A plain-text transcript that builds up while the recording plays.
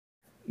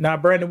Now,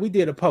 Brandon, we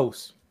did a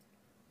post.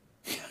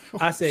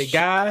 I said,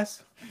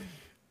 guys,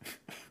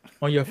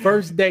 on your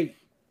first date,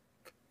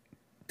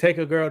 take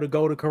a girl to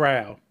Golden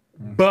Corral,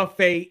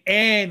 buffet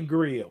and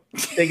grill.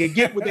 They can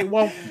get what they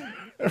want.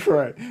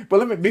 Right.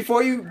 But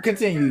before you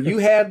continue, you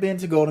have been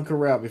to Golden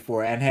Corral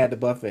before and had the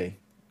buffet,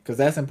 because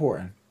that's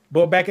important.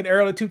 But back in the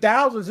early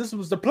 2000s, this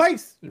was the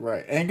place.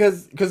 Right. And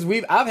because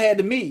I've had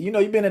the meat.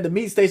 You've been at the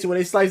meat station where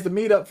they slice the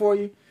meat up for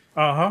you.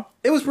 Uh-huh.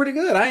 It was pretty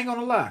good. I ain't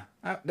gonna lie.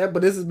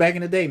 But this is back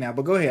in the day now.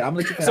 But go ahead. I'm gonna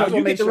let you finish. So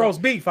you get the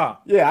roast beef, huh?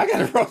 Yeah, I got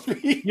the roast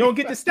beef. You don't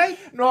get the steak?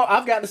 No,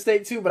 I've got the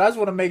steak too. But I just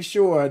want to make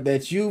sure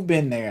that you've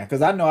been there,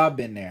 because I know I've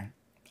been there.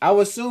 I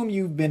would assume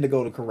you've been to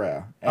Golden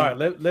Corral. All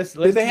right, let's.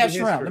 Do they have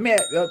shrimp? I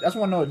just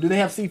want to know. Do they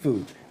have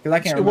seafood? Because I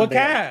can't remember. What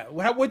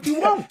kind? What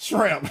you want?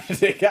 Shrimp.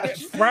 They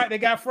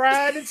got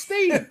fried and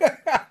steamed.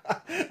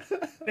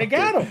 They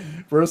got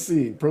them.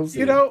 Proceed.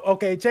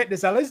 Okay, check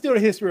this out. Let's do the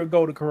history of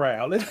Golden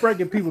Corral. Let's bring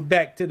people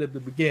back to the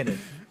beginning.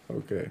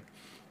 Okay.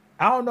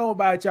 I don't know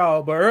about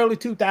y'all, but early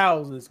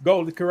 2000s,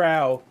 Golden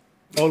Corral,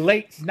 or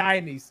late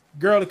 90s,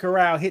 Golden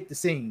Corral hit the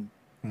scene.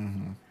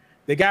 Mm-hmm.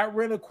 They got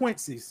rid of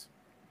Quincy's.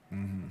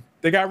 Mm-hmm.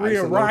 They got rid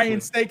of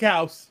Ryan's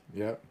Steakhouse.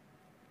 Yep.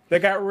 They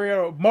got rid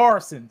of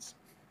Morrison's.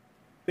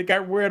 They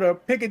got rid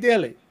of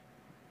Piccadilly.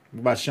 What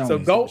about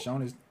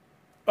Shoney's?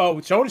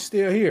 Shoney's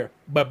still here,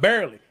 but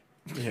barely.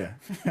 Yeah.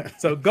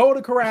 So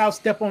Golden Corral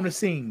step on the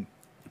scene.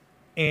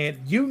 And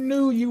you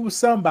knew you was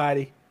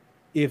somebody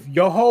if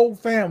your whole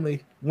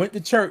family went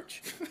to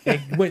church and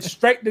went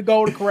straight to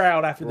Golden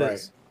Corral after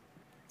this.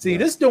 See,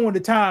 this during the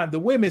time the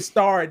women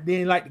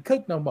didn't like to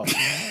cook no more.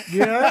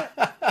 You know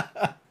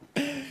that?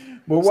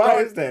 But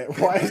why is that?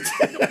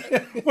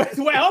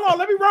 Wait, hold on.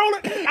 Let me roll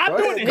it. I'm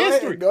doing the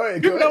history. Go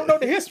ahead. People don't know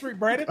the history,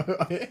 Brandon.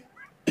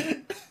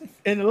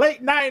 In the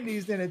late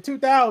 90s and the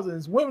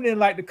 2000s, women didn't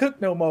like to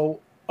cook no more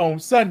on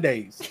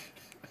Sundays.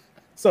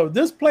 So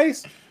this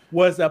place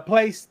was a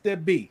place to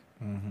be.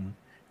 Mm-hmm.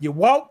 You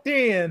walked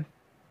in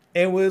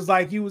and it was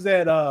like you was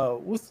at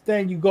what's the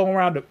thing you go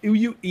around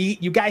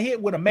you got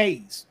hit with a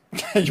maze.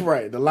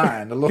 Right, the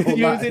line, the little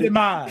you line. was in the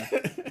mine.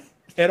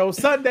 And on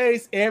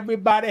Sundays,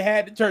 everybody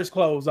had the church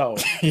clothes on.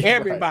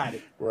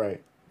 Everybody.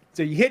 Right.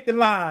 So you hit the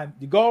line,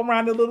 you go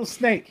around the little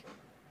snake,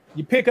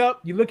 you pick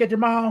up, you look at your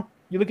mom,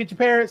 you look at your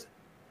parents.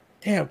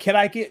 Damn, can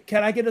I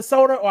get a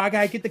soda, or I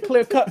gotta get the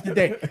clear cup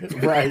today?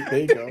 Right,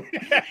 there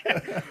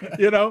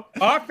you go.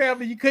 Our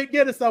family, you couldn't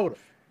get a soda.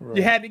 Right.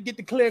 You had to get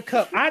the clear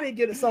cup. I didn't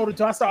get a soda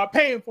until I started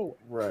paying for it.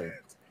 Right.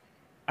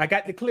 I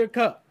got the clear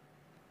cup.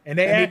 And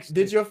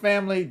did your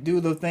family do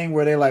the thing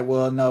where they're like,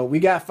 well, no, we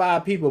got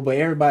 5 people, but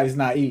everybody's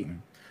not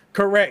eating?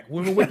 Correct.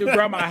 When we went to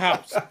grandma's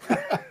house.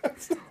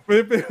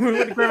 we went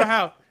to grandma's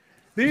house.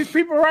 These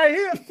people right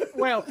here.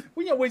 Well,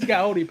 we know what you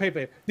got holding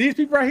paper. These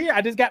people right here,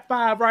 I just got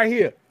 5 right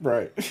here.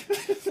 Right.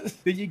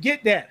 Did you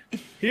get that?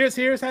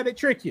 Here's how they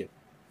trick you.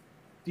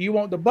 Do you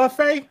want the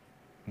buffet?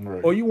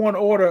 Right. Or you want to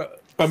order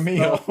a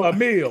meal? A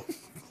meal.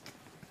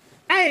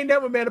 I ain't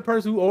never met a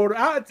person who ordered.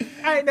 I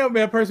ain't never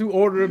met a person who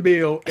ordered a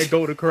meal and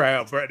go to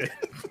crowd, brother.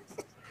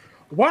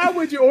 Why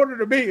would you order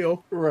the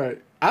meal?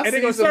 Right. I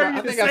think I've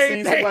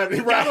seen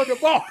somebody right on the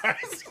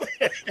bars.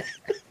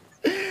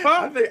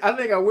 Huh? I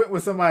think I went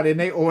with somebody and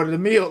they ordered a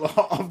meal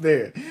off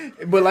there.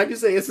 But like you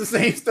say, it's the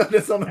same stuff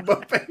that's on the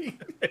buffet.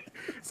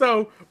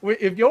 So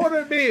if you order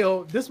a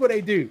meal, this is what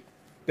they do.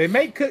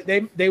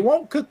 They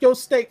won't cook your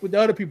steak with the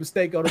other people's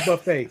steak on the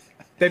buffet.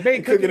 They may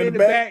cook it in the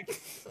back.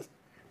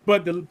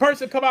 But the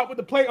person come out with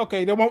the plate,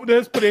 okay, they want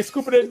this, but they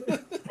scoop it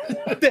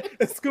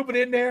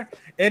in there,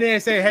 and then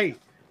say, hey,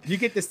 you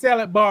get the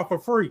salad bar for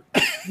free.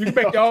 You can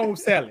make your own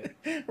salad.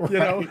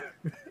 Right.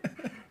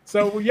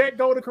 So when you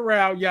go to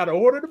Corral, you gotta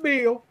order the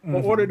meal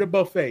or order the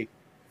buffet.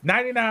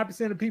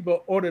 99% of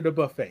people order the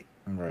buffet.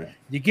 Right.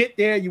 You get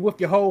there, you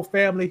with your whole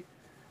family.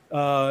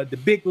 The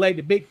big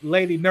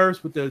lady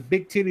nurse with the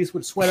big titties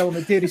with sweat on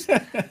the titties.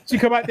 She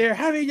come out there,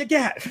 how many you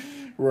got?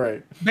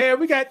 Right. Man,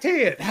 we got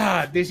 10.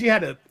 Then she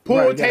had to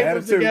pull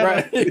tables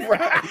together.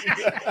 Right.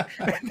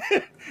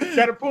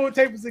 Got to pull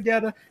tables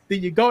together.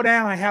 Then you go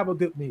down and have a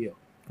good meal.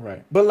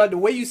 Right. But like the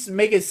way you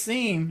make it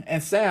seem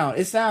and sound,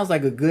 it sounds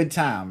like a good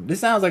time. This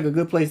sounds like a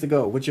good place to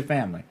go with your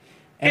family.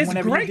 And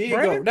it's great, you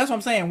did go, that's what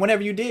I'm saying.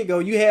 Whenever you did go,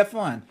 you had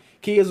fun.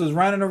 Kids was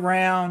running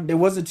around. It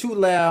wasn't too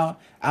loud.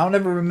 I don't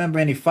ever remember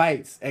any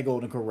fights at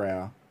Golden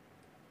Corral.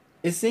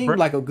 It seemed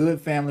like a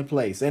good family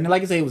place. And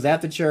like I say, it was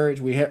after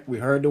church. We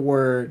heard the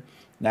word.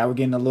 Now we're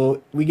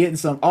getting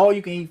some all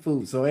you can eat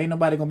food. So ain't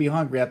nobody gonna be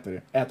hungry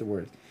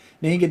afterwards.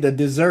 Then you get the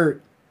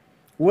dessert.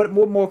 What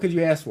more could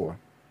you ask for?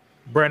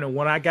 Brandon,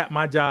 when I got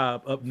my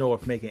job up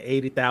north making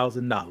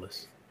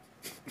 $80,000,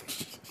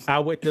 I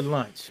went to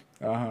lunch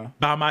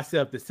by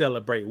myself to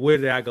celebrate. Where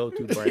did I go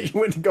to, Brandon? You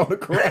went to Golden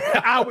Corral.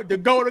 I went to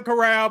Golden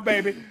Corral,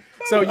 baby.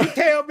 So you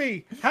tell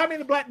me, how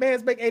many black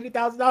men make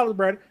 $80,000,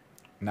 Brandon?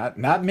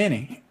 Not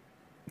many.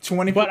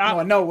 20, but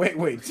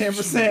wait,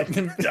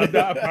 10%.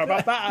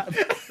 About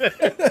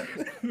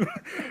 5.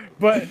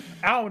 But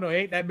I don't know,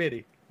 ain't that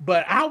many.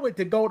 But I went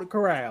to Golden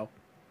Corral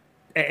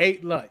and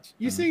ate lunch.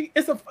 You see,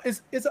 it's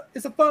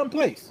a fun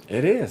place.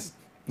 It is.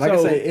 Like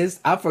I say,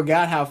 I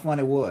forgot how fun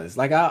it was.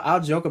 Like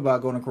I'll joke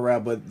about going to corral,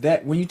 but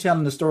that when you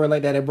telling the story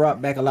like that, it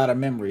brought back a lot of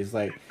memories.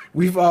 Like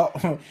we've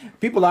all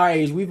people our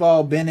age, we've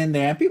all been in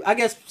there, and people, I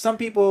guess some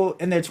people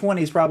in their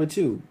 20s probably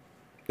too.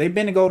 They've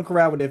been to Golden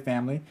Corral with their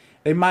family.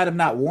 They might have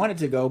not wanted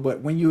to go,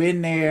 but when you're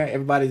in there,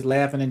 everybody's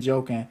laughing and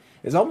joking.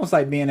 It's almost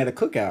like being at a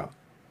cookout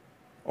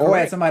or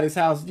at somebody's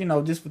house, you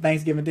know, just for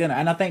Thanksgiving dinner.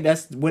 And I think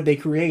that's what they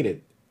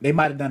created. They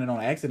might have done it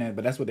on accident,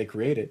 but that's what they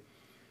created.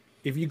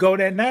 If you go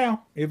there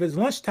now, if it's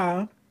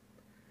lunchtime,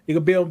 you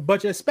could be a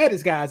bunch of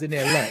Spanish guys in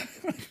there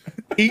lunch,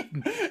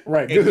 eating.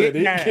 Right,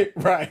 good.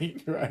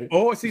 Right.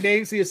 Or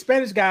they see the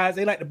Spanish guys,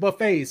 they like the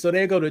buffets. So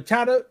they go to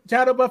China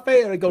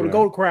buffet or they go to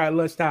Golden Corral at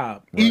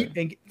lunchtime. Eat,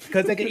 and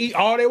because they can eat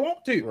all they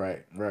want to.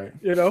 Right.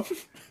 You know?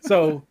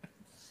 So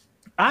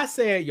I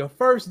said your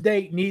first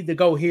date needs to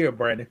go here,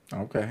 Brandon.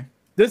 Okay.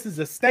 This is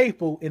a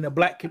staple in the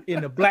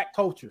black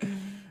culture.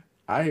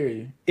 I hear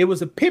you. It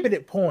was a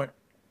pivoted point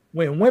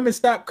when women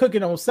stopped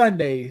cooking on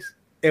Sundays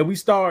and we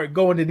started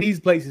going to these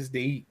places to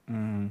eat.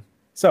 Mm-hmm.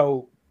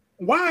 So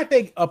why I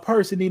think a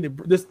person need to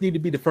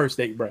be the first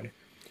date, Brandon?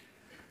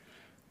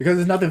 Because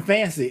it's nothing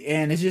fancy,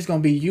 and it's just gonna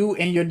be you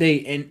and your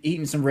date and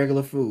eating some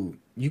regular food.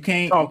 You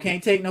can't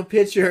take no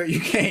picture. You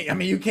can't. I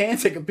mean, you can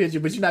take a picture,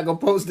 but you're not gonna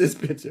post this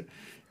picture.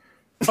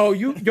 Oh,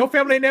 your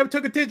family never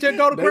took a picture and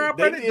go to Crown,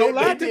 Brandon? Don't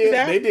lie to me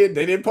now. They did.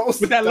 They didn't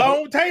post with that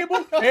long table.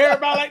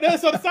 Everybody like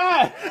this on the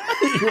side.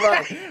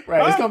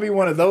 Right. It's gonna be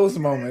one of those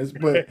moments,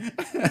 but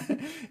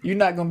you're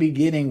not gonna be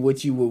getting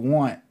what you would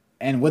want.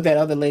 And with that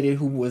other lady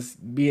who was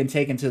being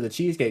taken to the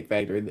Cheesecake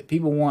Factory,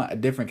 people want a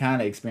different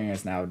kind of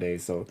experience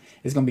nowadays. So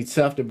it's gonna be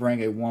tough to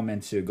bring a woman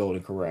to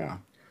Golden Corral.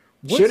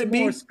 Should it be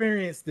more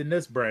experience than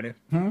this, Brandon?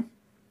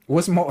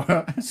 What's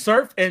more?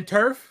 Surf and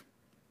turf?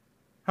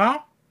 Huh?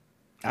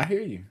 I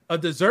hear you. A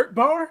dessert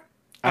bar?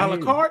 A la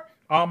carte?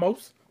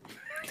 Almost.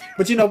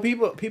 But you know,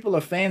 people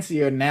are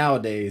fancier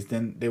nowadays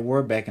than they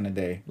were back in the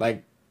day.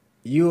 Like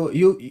they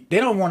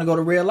don't want to go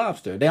to Red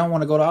Lobster. They don't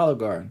want to go to Olive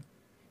Garden.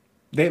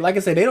 They, like I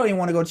said, they don't even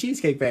want to go to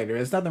Cheesecake Factory.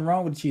 There's nothing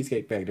wrong with the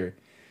Cheesecake Factory.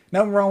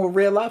 Nothing wrong with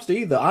Red Lobster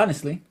either,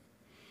 honestly.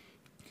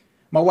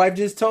 My wife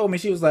just told me,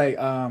 she was like,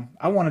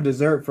 I want a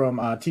dessert from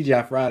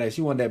TGI Fridays.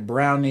 She wanted that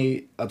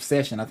brownie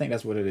obsession. I think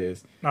that's what it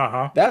is.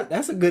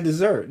 That's a good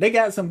dessert. They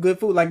got some good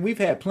food. Like, we've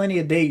had plenty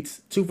of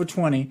dates, 2 for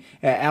 $20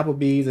 at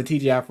Applebee's and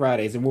TGI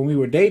Fridays. And when we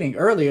were dating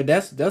earlier,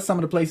 that's some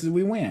of the places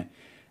we went.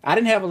 I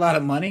didn't have a lot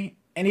of money.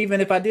 And even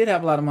if I did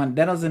have a lot of money,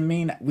 that doesn't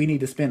mean we need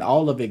to spend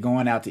all of it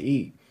going out to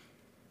eat.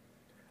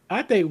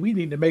 I think we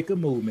need to make a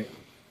movement.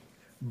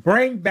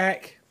 Bring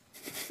back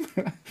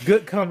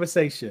good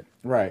conversation.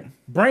 Right.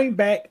 Bring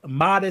back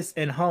modest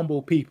and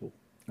humble people.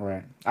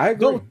 Right. I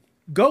agree.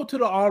 Go to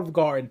the Olive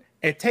Garden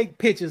and take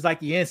pictures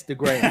like your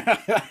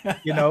Instagram.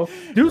 You know,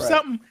 do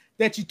something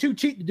that you're too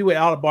cheap to do at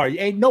Olive Garden.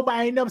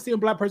 I ain't never seen a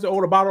black person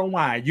order a bottle of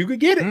wine. You could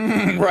get it.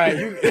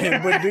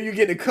 Right. But do you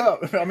get a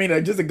cup? I mean,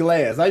 just a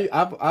glass.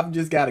 I've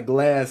just got a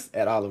glass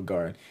at Olive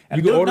Garden.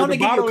 You can order the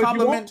bottle if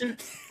you want to.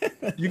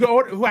 You can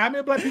order. How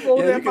many black people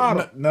order that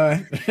bottle?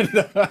 None.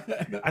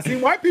 I seen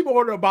white people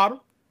order a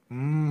bottle.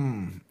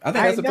 I think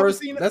that's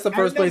the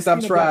first place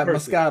I've tried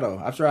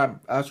Moscato. I've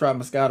tried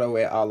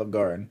Moscato at Olive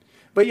Garden.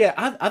 But yeah,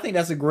 I think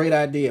that's a great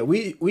idea.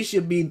 We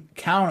should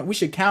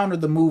counter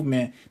the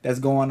movement that's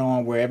going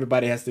on where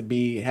everybody has to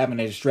be having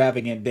an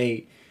extravagant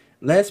date.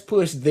 Let's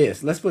push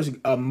this. Let's push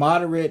a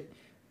moderate,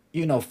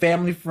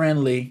 family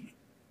friendly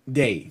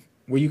date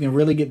where you can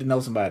really get to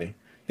know somebody.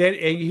 And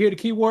you hear the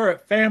key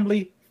word,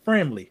 family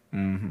friendly.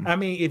 Mm-hmm. I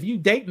mean, if you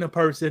dating a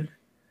person,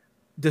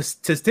 the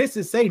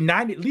statistics say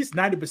at least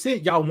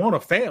 90% y'all want a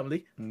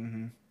family.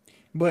 Mm-hmm.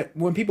 But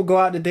when people go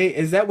out to date,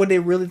 is that what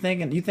they're really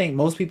thinking? You think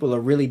most people are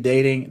really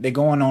dating? They're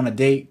going on a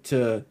date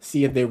to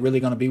see if they're really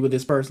going to be with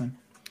this person?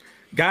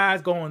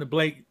 Guys go on the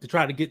Blake to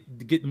try to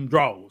get them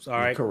draws. All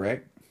right.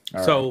 Correct.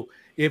 So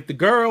if the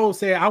girl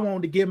said, I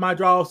wanted to give my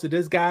draws to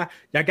this guy,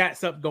 y'all got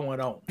something going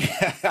on.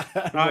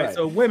 All right.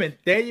 So women,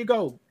 there you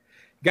go.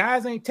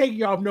 Guys ain't taking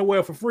you off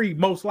nowhere for free.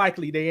 Most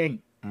likely they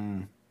ain't.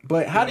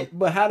 But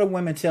how do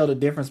women tell the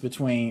difference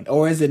between,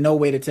 or is it no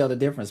way to tell the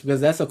difference? Because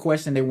that's a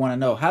question they want to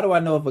know. How do I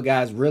know if a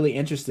guy's really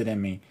interested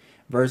in me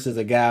versus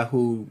a guy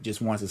who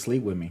just wants to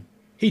sleep with me?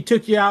 He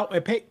took you out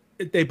and paid.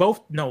 They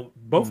both know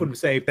of them the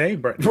same thing,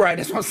 Brett. Right,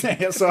 that's what I'm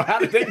saying. So how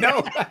did they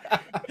know?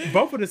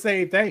 Both of the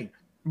same thing.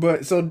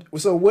 But so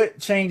what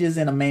changes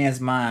in a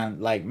man's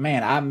mind? Like,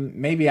 man,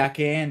 maybe I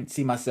can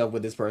see myself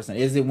with this person.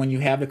 Is it when you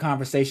have the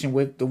conversation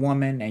with the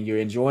woman and you're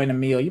enjoying the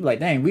meal? You're like,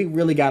 dang, we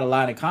really got a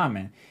lot in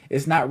common.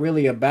 It's not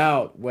really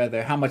about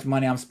how much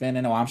money I'm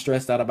spending or I'm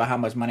stressed out about how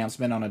much money I'm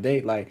spending on a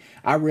date. Like,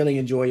 I really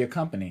enjoy your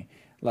company.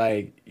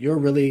 Like, you're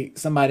really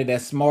somebody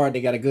that's smart.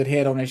 They got a good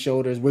head on their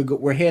shoulders.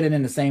 We're headed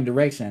in the same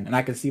direction, and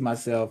I can see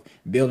myself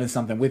building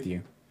something with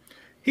you.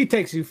 He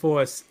takes you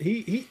for us.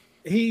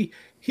 He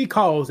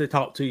calls to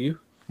talk to you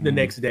the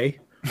next day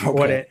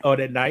or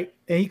that night,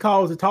 and he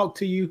calls to talk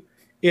to you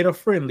in a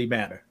friendly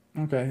manner.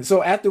 Okay.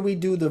 So after we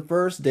do the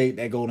first date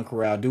at Golden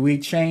Corral, do we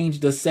change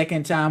the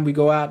second time we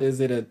go out?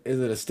 Is it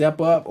a step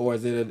up, or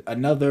is it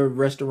another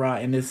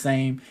restaurant in this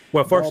same?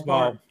 Well, first of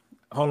all,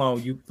 hold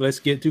on. Let's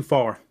get too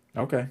far.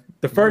 Okay.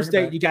 The first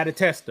date, you got to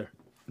test her.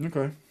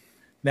 Okay.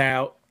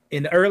 Now,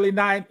 in the late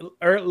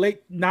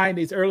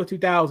 90s, early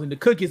 2000s, the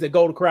cookies that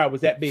Golden Corral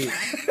was that big.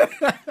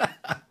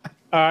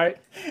 All right.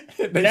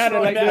 Now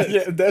they're like this.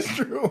 Yeah, that's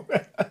true.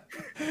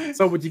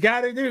 So what you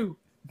got to do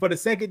for the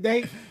second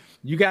date,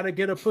 you got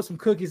to put some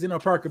cookies in her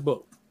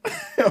pocketbook.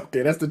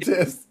 Okay, that's the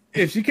test.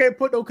 If she can't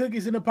put no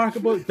cookies in the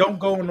pocketbook, don't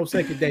go on no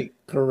second date.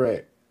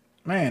 Correct.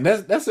 Man,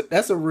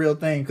 that's a real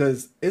thing,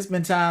 because it's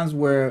been times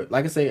where,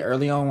 like I say,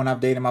 early on when I've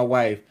dated my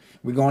wife,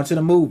 we going to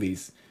the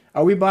movies.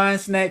 Are we buying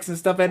snacks and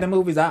stuff at the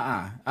movies?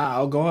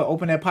 I'll go ahead,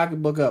 open that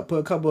pocketbook up, put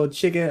a couple of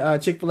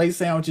Chick-fil-A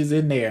sandwiches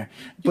in there.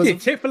 You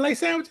did Chick-fil-A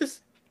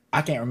sandwiches?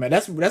 I can't remember.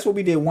 That's what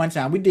we did one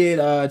time. We did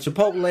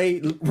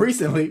Chipotle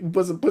recently. We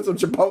put some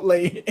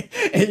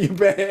Chipotle in your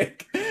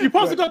bag. You're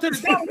supposed to go to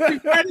the Dollar Tree,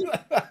 Freddie.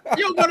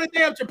 You don't go to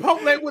damn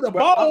Chipotle with a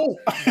bowl.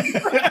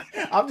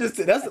 That's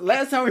the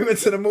last time we went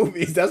to the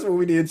movies. That's what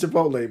we did,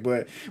 Chipotle.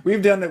 But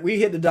we've done that. We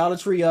hit the Dollar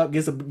Tree up,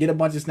 get a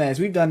bunch of snacks.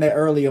 We've done that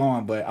early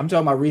on, but I'm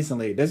talking about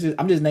recently.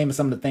 I'm just naming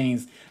some of the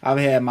things I've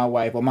had my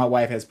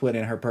wife has put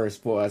in her purse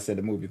for us at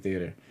the movie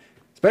theater.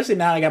 Especially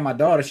now I got my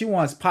daughter. She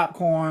wants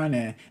popcorn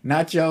and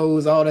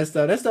nachos, all that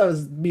stuff. That stuff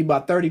is be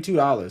about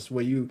 $32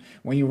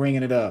 when you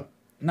ringing it up.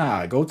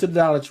 Nah, go to the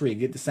Dollar Tree,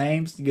 get the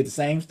same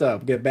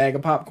stuff. Get a bag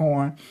of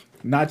popcorn,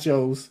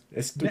 nachos.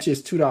 It's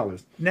just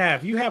 $2. Now,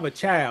 if you have a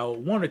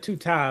child, 1 or 2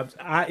 times,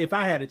 if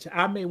I had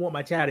I may want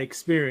my child to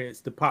experience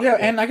the popcorn. Yeah,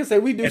 and like I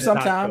said, we do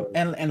sometimes.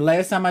 And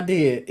last time I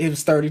did, it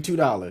was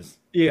 $32.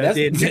 Yeah,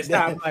 next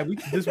time,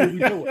 this is what we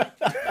do.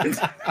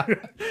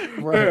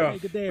 Right. Hey,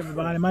 good day,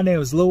 everybody. My name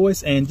is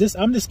Louis, and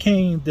I'm just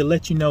came to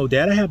let you know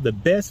that I have the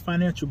best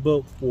financial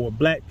book for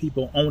Black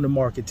people on the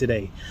market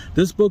today.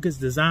 This book is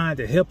designed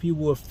to help you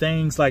with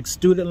things like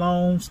student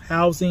loans,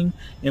 housing,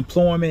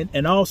 employment,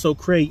 and also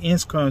create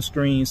income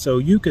streams so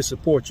you can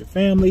support your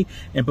family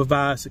and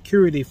provide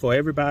security for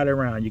everybody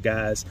around you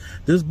guys.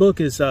 This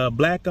book is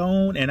Black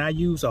owned, and I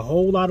use a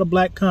whole lot of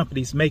Black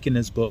companies making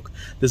this book.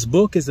 This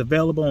book is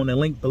available on the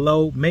link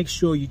below. Make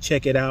sure you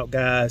check it out,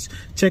 guys.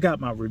 Check out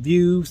my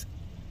reviews.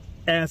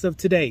 As of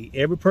today,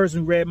 every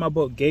person who read my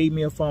book gave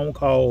me a phone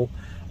call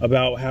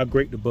about how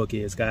great the book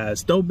is,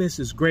 guys. Don't miss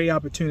this great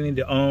opportunity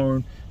to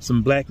earn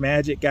some black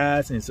magic,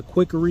 guys. And it's a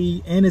quick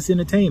read and it's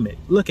entertainment.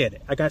 Look at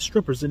it. I got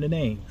strippers in the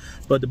name.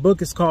 But the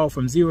book is called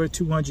From 0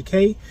 to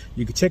 200K.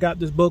 You can check out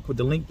this book with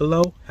the link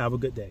below. Have a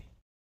good day.